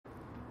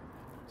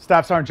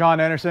Staff Sergeant John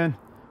Anderson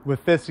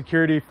with 5th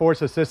Security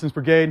Force Assistance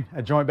Brigade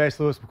at Joint Base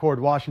Lewis McChord,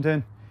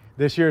 Washington.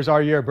 This year is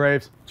our year,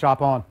 Braves.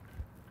 Chop on.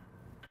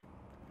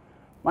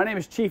 My name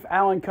is Chief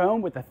Alan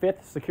Cohn with the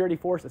 5th Security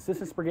Force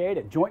Assistance Brigade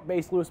at Joint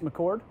Base Lewis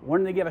McChord.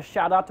 Wanted to give a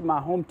shout out to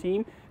my home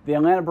team, the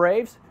Atlanta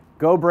Braves.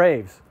 Go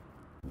Braves!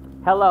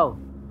 Hello,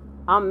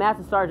 I'm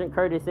Master Sergeant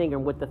Curtis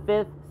Ingram with the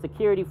 5th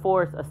Security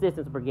Force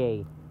Assistance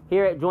Brigade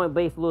here at Joint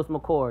Base Lewis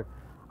McChord.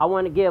 I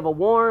want to give a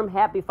warm,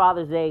 happy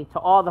Father's Day to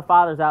all the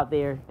fathers out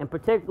there, and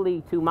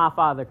particularly to my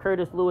father,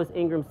 Curtis Lewis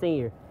Ingram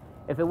Sr.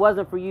 If it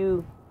wasn't for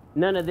you,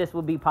 none of this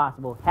would be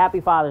possible. Happy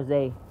Father's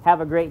Day.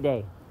 Have a great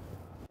day.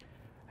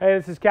 Hey,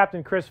 this is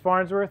Captain Chris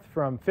Farnsworth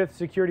from 5th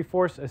Security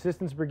Force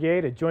Assistance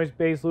Brigade at Joint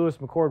Base Lewis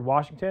McChord,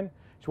 Washington.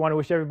 Just want to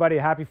wish everybody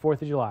a happy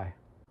 4th of July.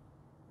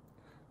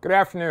 Good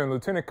afternoon,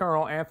 Lieutenant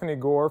Colonel Anthony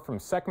Gore from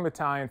 2nd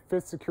Battalion,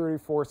 5th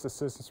Security Force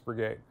Assistance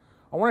Brigade.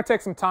 I want to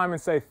take some time and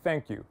say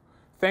thank you.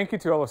 Thank you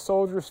to all the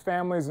soldiers,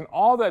 families, and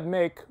all that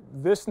make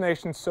this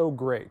nation so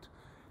great.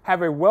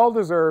 Have a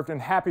well-deserved and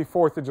happy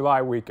 4th of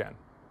July weekend.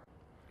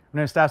 My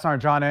name is Staff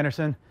Sergeant John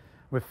Anderson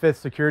with 5th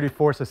Security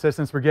Force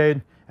Assistance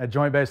Brigade at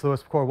Joint Base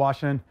Lewis McChord,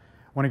 Washington.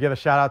 I want to give a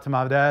shout out to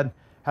my dad.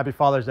 Happy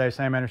Father's Day,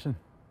 Sam Anderson.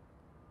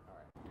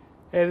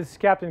 Hey, this is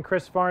Captain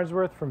Chris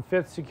Farnsworth from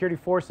 5th Security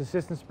Force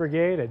Assistance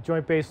Brigade at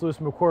Joint Base Lewis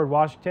McChord,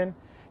 Washington.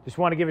 Just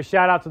want to give a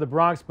shout out to the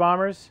Bronx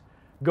Bombers.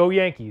 Go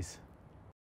Yankees!